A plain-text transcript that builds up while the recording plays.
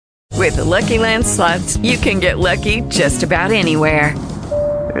With the Lucky Land Slots, you can get lucky just about anywhere.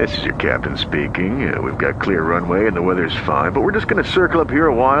 This is your captain speaking. We've got clear runway and the weather's fine, but we're just going to circle up here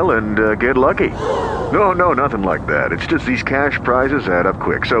a while and get lucky. No, nothing like that. It's just these cash prizes add up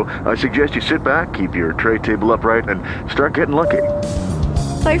quick. So I suggest you sit back, keep your tray table upright, and start getting lucky.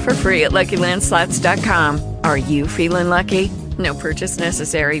 Play for free at LuckyLandSlots.com. Are you feeling lucky? No purchase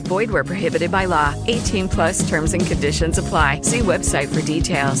necessary. Void where prohibited by law. 18+ terms and conditions apply. See website for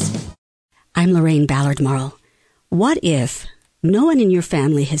details. I'm Lorraine Ballard Morrill. What if no one in your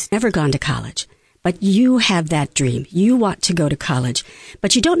family has ever gone to college, but you have that dream? You want to go to college,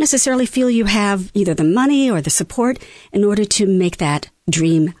 but you don't necessarily feel you have either the money or the support in order to make that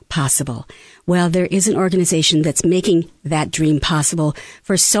dream possible. Well, there is an organization that's making that dream possible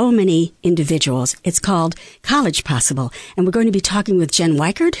for so many individuals. It's called College Possible. And we're going to be talking with Jen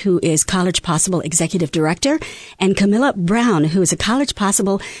Weichert, who is College Possible Executive Director, and Camilla Brown, who is a College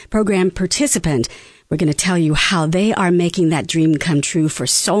Possible program participant. We're going to tell you how they are making that dream come true for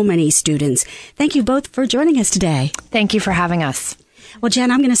so many students. Thank you both for joining us today. Thank you for having us. Well,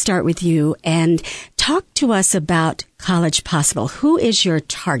 Jen, I'm going to start with you and talk to us about College Possible. Who is your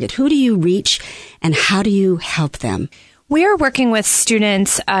target? Who do you reach and how do you help them? We are working with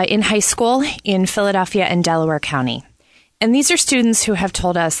students in high school in Philadelphia and Delaware County. And these are students who have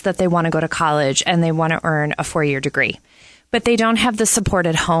told us that they want to go to college and they want to earn a 4-year degree. But they don't have the support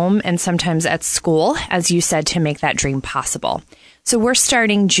at home and sometimes at school, as you said, to make that dream possible. So we're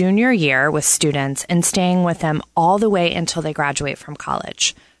starting junior year with students and staying with them all the way until they graduate from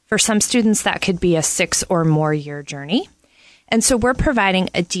college. For some students, that could be a 6 or more year journey. And so we're providing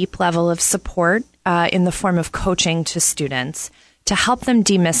a deep level of support in the form of coaching to students to help them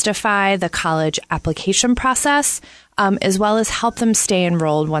demystify the college application process, as well as help them stay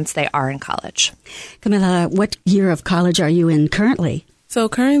enrolled once they are in college. Camilla, what year of college are you in currently? So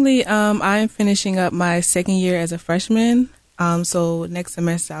currently, I'm finishing up my 2nd year as a freshman. So next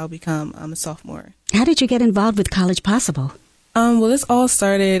semester, I'll become a sophomore. How did you get involved with College Possible? Well, this all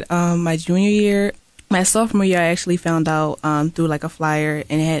started my junior year. My sophomore year, I actually found out through like a flyer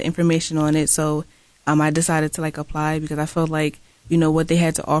and it had information on it. So I decided to apply because I felt like, what they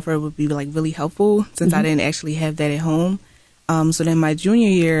had to offer would be really helpful since I didn't actually have that at home. So then my junior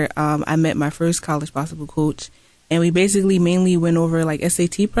year, I met my first College Possible coach, and we basically mainly went over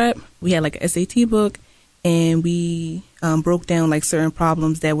SAT prep. We had a SAT book, and we broke down certain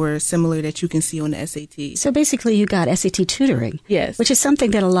problems that were similar that you can see on the SAT. So basically you got SAT tutoring. Yes. Which is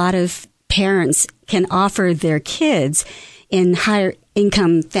something that a lot of parents can offer their kids in higher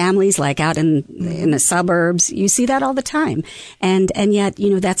income families, out in the suburbs. You see that all the time. And yet,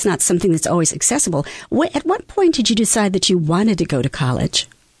 that's not something that's always accessible. At what point did you decide that you wanted to go to college?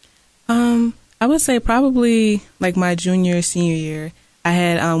 I would say probably my junior, senior year. I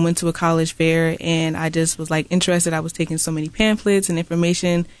had went to a college fair and I just was interested. I was taking so many pamphlets and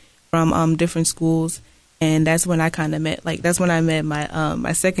information from different schools. And that's when I kind of met, that's when I met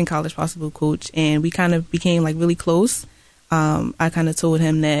my second College Possible coach, and we kind of became really close. I kind of told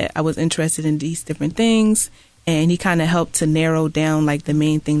him that I was interested in these different things, and he kind of helped to narrow down the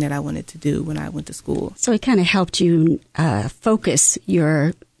main thing that I wanted to do when I went to school. So he kind of helped you focus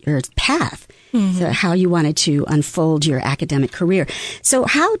your path, so how you wanted to unfold your academic career. So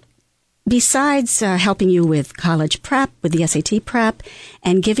how, besides helping you with college prep, with the SAT prep,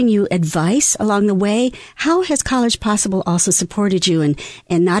 and giving you advice along the way, how has College Possible also supported you in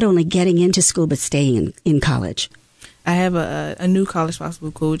not only getting into school but staying in college? I have a new College Possible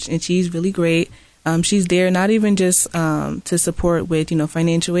coach, and she's really great. She's there not even just to support with,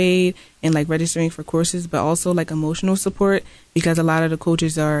 financial aid and registering for courses, but also emotional support, because a lot of the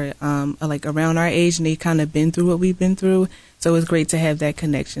coaches are around our age and they kind of been through what we've been through. So it's great to have that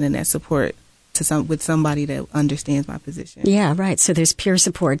connection and that support with somebody that understands my position. Yeah, right. So there's peer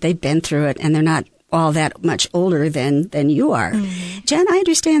support. They've been through it and they're not all that much older than you are. Jen, I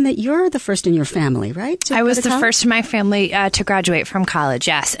understand that you're the first in your family, right? I was the first in my family to graduate from college,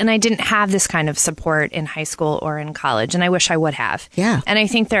 yes. And I didn't have this kind of support in high school or in college, and I wish I would have. Yeah. And I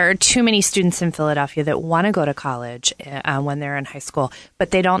think there are too many students in Philadelphia that want to go to college when they're in high school,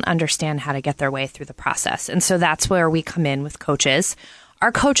 but they don't understand how to get their way through the process. And so that's where we come in with coaches.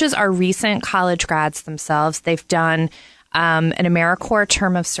 Our coaches are recent college grads themselves. They've done an AmeriCorps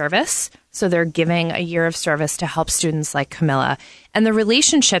term of service. So they're giving a year of service to help students like Camilla. And the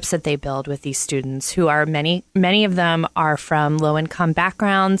relationships that they build with these students, who are many of them are from low-income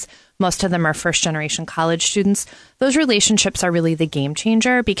backgrounds. Most of them are first-generation college students. Those relationships are really the game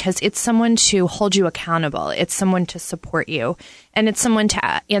changer, because it's someone to hold you accountable. It's someone to support you. And it's someone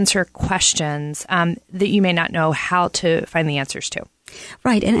to answer questions that you may not know how to find the answers to.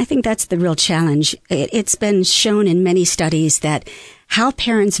 Right, and I think that's the real challenge. It's been shown in many studies that how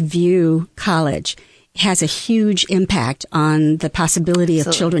parents view college has a huge impact on the possibility of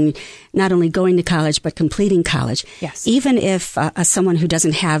children not only going to college but completing college. Yes. Even if someone who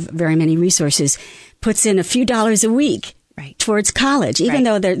doesn't have very many resources puts in a few dollars a week towards college, even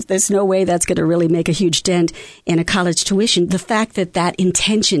though there's no way that's going to really make a huge dent in a college tuition, the fact that that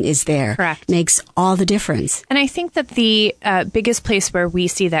intention is there makes all the difference. And I think that the biggest place where we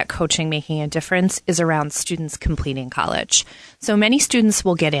see that coaching making a difference is around students completing college. So many students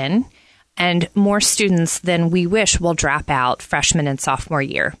will get in, and more students than we wish will drop out freshman and sophomore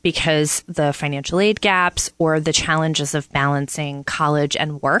year because the financial aid gaps or the challenges of balancing college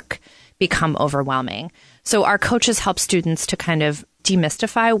and work become overwhelming. So our coaches help students to kind of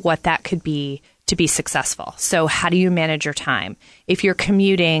demystify what that could be to be successful. So how do you manage your time? If you're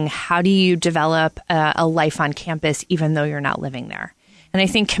commuting, how do you develop a life on campus even though you're not living there? And I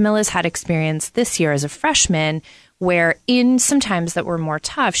think Camilla's had experience this year as a freshman where in some times that were more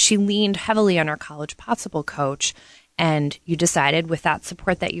tough, she leaned heavily on her College Possible coach, and you decided with that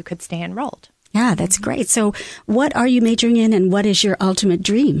support that you could stay enrolled. Yeah, that's great. So what are you majoring in, and what is your ultimate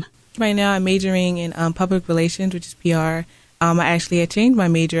dream? Right now, I'm majoring in public relations, which is PR. I actually had changed my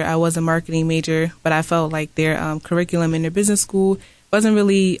major. I was a marketing major, but I felt like their curriculum in their business school wasn't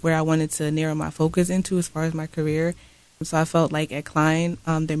really where I wanted to narrow my focus into as far as my career. So I felt like at Klein,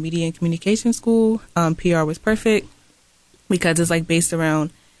 their media and communication school, PR was perfect because it's like based around,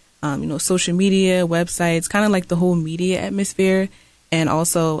 social media, websites, kind of like the whole media atmosphere. And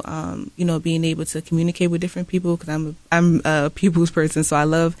also, being able to communicate with different people because I'm a people's person. So I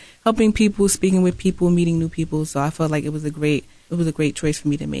love helping people, speaking with people, meeting new people. So I felt like it was a great choice for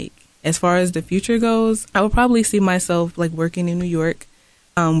me to make. As far as the future goes, I would probably see myself like working in New York,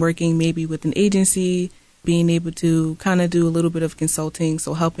 working maybe with an agency, being able to kind of do a little bit of consulting.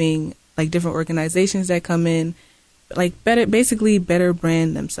 So helping like different organizations that come in, like basically better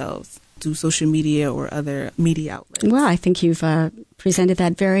brand themselves through social media or other media outlets. Well, I think you've presented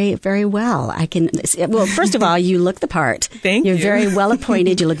that very, very well. Well, first of all, you look the part. Thank you. You're very well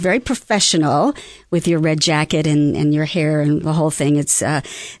appointed. You look very professional with your red jacket and your hair and the whole thing. It's I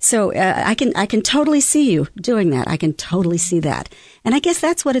can totally see you doing that. I can totally see that. And I guess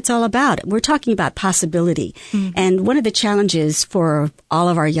that's what it's all about. We're talking about possibility. Mm-hmm. And one of the challenges for all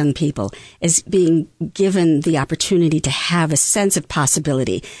of our young people is being given the opportunity to have a sense of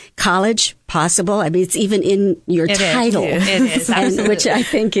possibility. College, possible. I mean, it's even in your title. It is. And, which I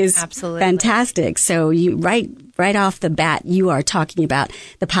think is fantastic. So you right off the bat, you are talking about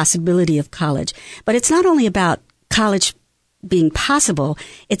the possibility of college. But it's not only about college being possible.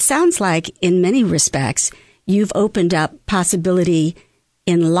 It sounds like in many respects, you've opened up possibility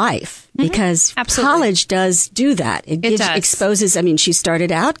in life because college does do that. It exposes,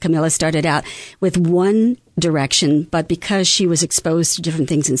 Camilla started out with one direction, but because she was exposed to different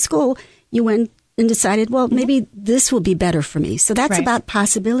things in school, you went and decided, well, maybe this will be better for me. So that's about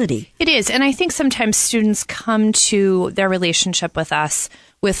possibility. It is. And I think sometimes students come to their relationship with us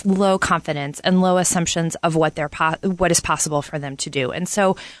with low confidence and low assumptions of what is possible for them to do. And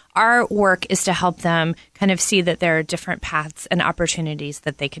so our work is to help them kind of see that there are different paths and opportunities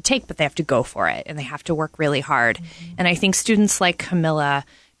that they could take, but they have to go for it and they have to work really hard. Mm-hmm. And I think students like Camilla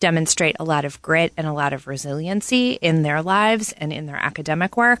demonstrate a lot of grit and a lot of resiliency in their lives and in their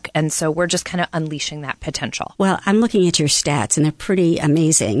academic work. And so we're just kind of unleashing that potential. Well, I'm looking at your stats, and they're pretty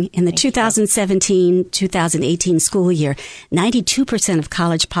amazing. In the 2017-2018 school year, 92% of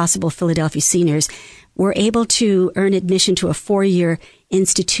College Possible Philadelphia seniors were able to earn admission to a 4-year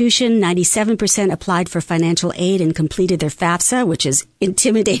institution. 97% applied for financial aid and completed their FAFSA, which is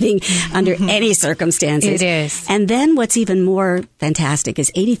intimidating under any circumstances. It is. And then what's even more fantastic is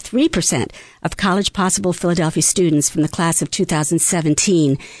 83% of College Possible Philadelphia students from the class of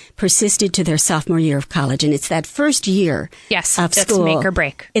 2017 persisted to their sophomore year of college. And it's that first year of school. Yes, it's make or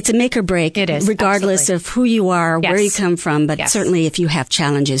break. It's a make or break. It is, regardless of who you are, where you come from. But certainly if you have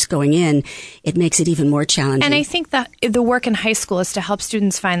challenges going in, it makes it even more challenging. And I think that the work in high school is to help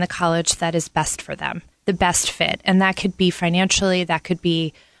students find the college that is best for them, the best fit. And that could be financially, that could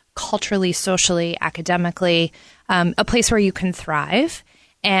be culturally, socially, academically, a place where you can thrive.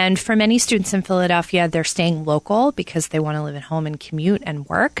 And for many students in Philadelphia, they're staying local because they want to live at home and commute and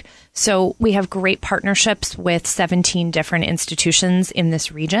work. So we have great partnerships with 17 different institutions in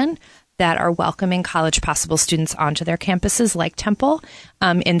this region that are welcoming College Possible students onto their campuses like Temple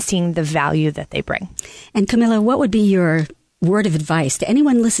and seeing the value that they bring. And Camilla, what would be your word of advice to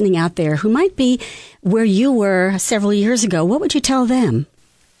anyone listening out there who might be where you were several years ago? What would you tell them?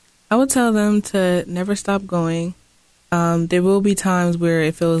 I would tell them to never stop going, There will be times where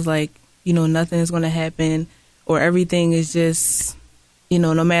it feels like, nothing is going to happen, or everything is just,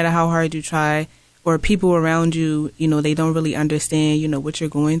 no matter how hard you try, or people around you, they don't really understand, what you're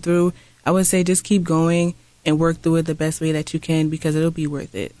going through. I would say just keep going and work through it the best way that you can, because it'll be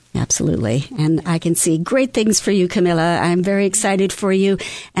worth it. Absolutely. And I can see great things for you, Camilla. I'm very excited for you.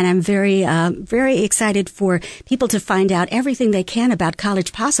 And I'm very, very excited for people to find out everything they can about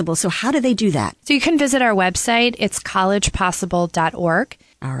College Possible. So how do they do that? So you can visit our website. It's collegepossible.org.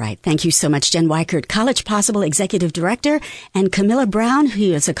 All right. Thank you so much, Jen Weichert, College Possible Executive Director, and Camilla Brown,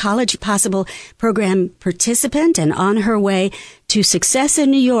 who is a College Possible program participant and on her way to success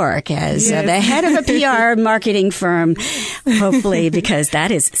in New York as the head of a PR marketing firm, hopefully, because that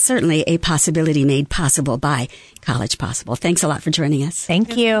is certainly a possibility made possible by College Possible. Thanks a lot for joining us.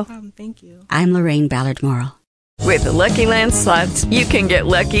 Thank you. No problem. Thank you. I'm Lorraine Ballard Morrill. With the Lucky Land Slots, you can get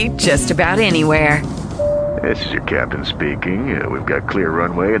lucky just about anywhere. This is your captain speaking. We've got clear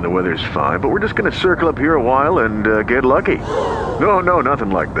runway and the weather's fine, but we're just going to circle up here a while and get lucky. No,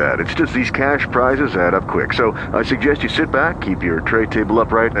 nothing like that. It's just these cash prizes add up quick. So I suggest you sit back, keep your tray table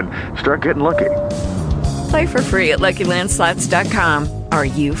upright, and start getting lucky. Play for free at LuckyLandSlots.com. Are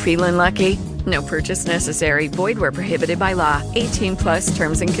you feeling lucky? No purchase necessary. Void where prohibited by law. 18+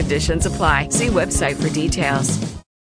 terms and conditions apply. See website for details.